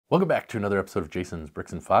Welcome back to another episode of Jason's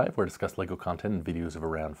Bricks and 5, where I discuss LEGO content in videos of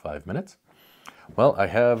around 5 minutes. Well, I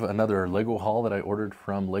have another LEGO haul that I ordered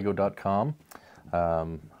from Lego.com.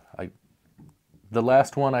 The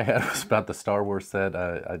last one I had was about the Star Wars set.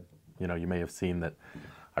 You may have seen that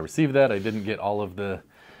I received that. I didn't get all of the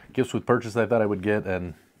gifts with purchase I thought I would get,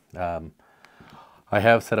 and I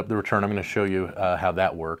have set up the return. I'm going to show you how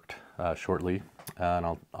that worked shortly, and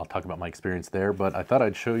I'll talk about my experience there. But I thought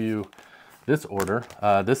I'd show you this order.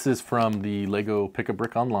 This is from the Lego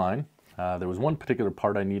Pick-A-Brick online. There was one particular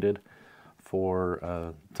part I needed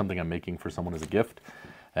for something I'm making for someone as a gift.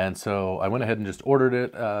 And so I went ahead and just ordered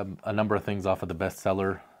it, a number of things off of the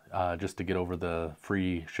bestseller, just to get over the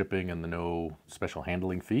free shipping and the no special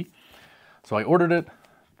handling fee. So I ordered it,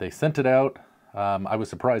 they sent it out. I was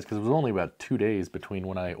surprised because it was only about 2 days between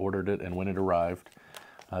when I ordered it and when it arrived.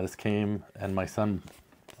 This came and my son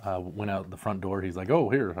went out the front door. He's like, "Oh,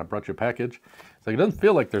 here, I brought you a package." It's like, it doesn't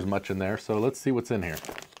feel like there's much in there, so let's see what's in here.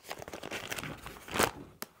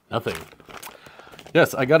 Nothing.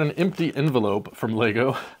 Yes, I got an empty envelope from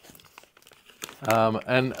Lego.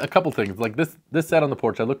 And a couple things, like this sat on the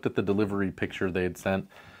porch. I looked at the delivery picture they had sent,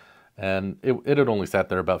 and it had only sat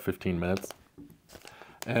there about 15 minutes.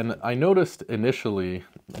 And I noticed initially,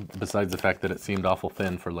 besides the fact that it seemed awful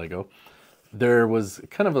thin for Lego, there was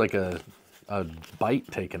kind of like a bite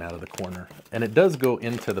taken out of the corner, and it does go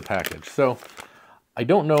into the package. So I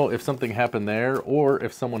don't know if something happened there or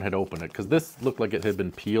if someone had opened it, because this looked like it had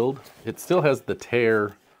been peeled. It still has the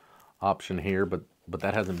tear option here, but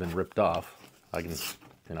that hasn't been ripped off. I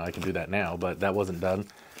can do that now, but that wasn't done.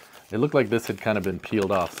 It looked like this had kind of been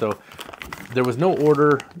peeled off. So there was no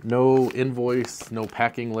order, no invoice, no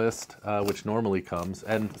packing list, which normally comes.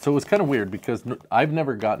 And so it was kind of weird because I've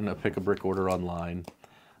never gotten a Pick-A-Brick order online.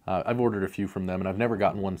 I've ordered a few from them, and I've never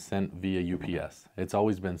gotten one sent via UPS. It's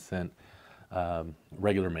always been sent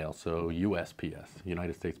regular mail, so USPS,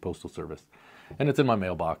 United States Postal Service. And it's in my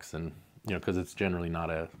mailbox, and, because it's generally not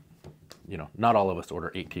not all of us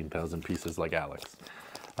order 18,000 pieces like Alex.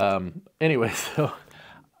 Anyway, so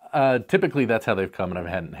typically that's how they've come, and I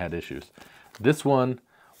hadn't had issues. This one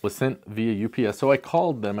was sent via UPS, so I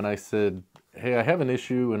called them and I said, "Hey, I have an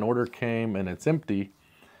issue. An order came and it's empty."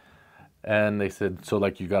 And they said, "So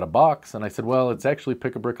like you got a box?" And I said, "Well, it's actually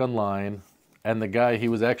Pick-A-Brick online." And the guy, he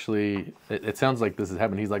was actually, it sounds like this has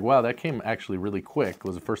happened. He's like, "Wow, that came actually really quick,"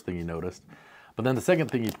 was the first thing he noticed. But then the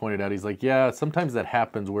second thing he pointed out, he's like, "Yeah, sometimes that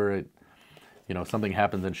happens where it, something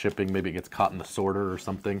happens in shipping, maybe it gets caught in the sorter or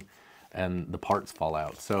something, and the parts fall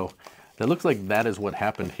out." So that looks like that is what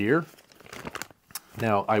happened here.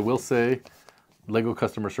 Now, I will say, Lego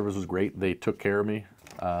customer service was great. They took care of me.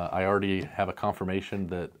 I already have a confirmation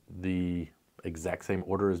that the exact same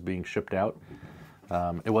order is being shipped out.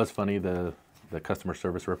 It was funny, the customer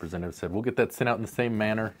service representative said, "We'll get that sent out in the same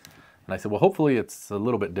manner." And I said, "Well, hopefully it's a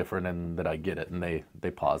little bit different and that I get it." And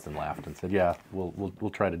they paused and laughed and said, "Yeah,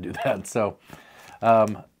 we'll try to do that." So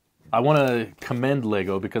I want to commend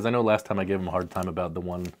Lego, because I know last time I gave them a hard time about the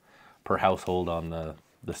one per household on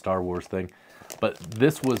the Star Wars thing. But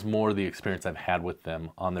this was more the experience I've had with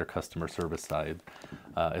them on their customer service side.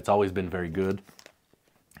 It's always been very good.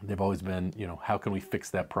 They've always been, how can we fix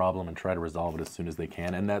that problem and try to resolve it as soon as they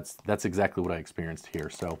can? And that's exactly what I experienced here.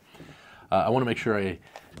 So I want to make sure I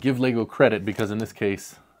give Lego credit, because in this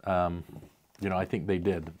case, I think they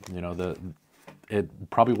did. It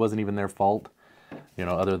probably wasn't even their fault,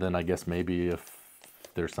 other than I guess maybe if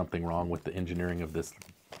there's something wrong with the engineering of this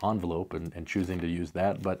envelope and choosing to use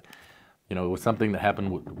that. But it was something that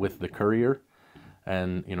happened with the courier,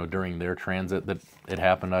 and during their transit that it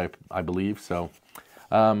happened, I believe. So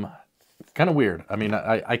kind of weird. I mean,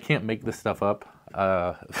 I can't make this stuff up.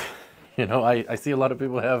 I see a lot of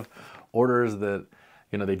people have orders that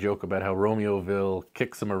they joke about how Romeoville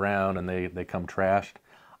kicks them around and they come trashed.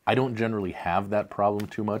 I don't generally have that problem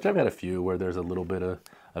too much. I've had a few where there's a little bit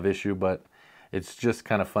of issue, but it's just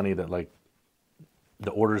kind of funny that like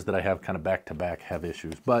the orders that I have kind of back to back have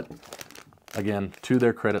issues. But again, to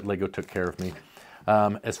their credit, Lego took care of me.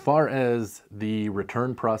 As far as the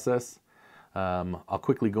return process, I'll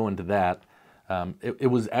quickly go into that. It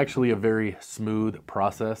was actually a very smooth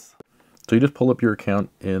process. So you just pull up your account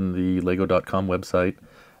in the Lego.com website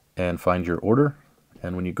and find your order.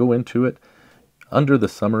 And when you go into it, under the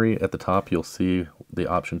summary at the top, you'll see the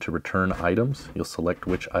option to return items. You'll select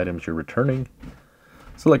which items you're returning,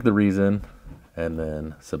 select the reason, and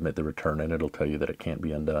then submit the return, and it'll tell you that it can't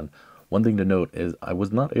be undone. One thing to note is I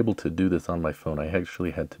was not able to do this on my phone. I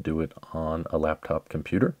actually had to do it on a laptop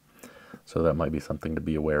computer. So that might be something to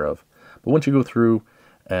be aware of. But once you go through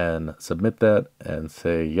and submit that and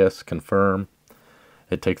say yes, confirm,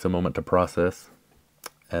 it takes a moment to process.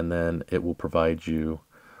 and then it will provide you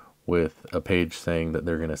with a page saying that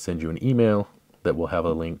they're going to send you an email that will have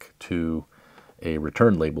a link to a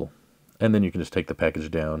return label. And then you can just take the package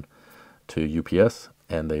down to UPS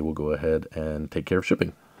and they will go ahead and take care of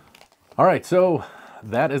shipping. All right, so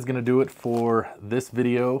that is going to do it for this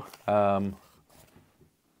video.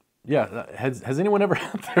 Yeah, has anyone ever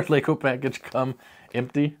had their Lego package come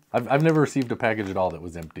empty? I've never received a package at all that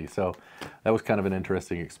was empty, so that was kind of an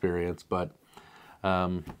interesting experience. But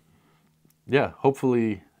yeah,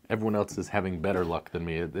 hopefully everyone else is having better luck than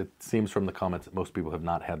me. It seems from the comments that most people have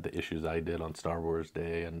not had the issues I did on Star Wars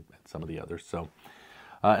Day and some of the others. So,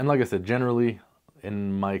 and like I said, generally,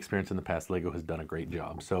 in my experience in the past, Lego has done a great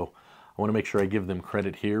job. So I want to make sure I give them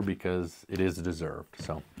credit here because it is deserved.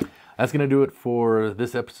 So that's going to do it for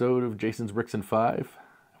this episode of Jason's Bricks and 5.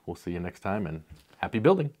 We'll see you next time, and happy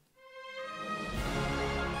building.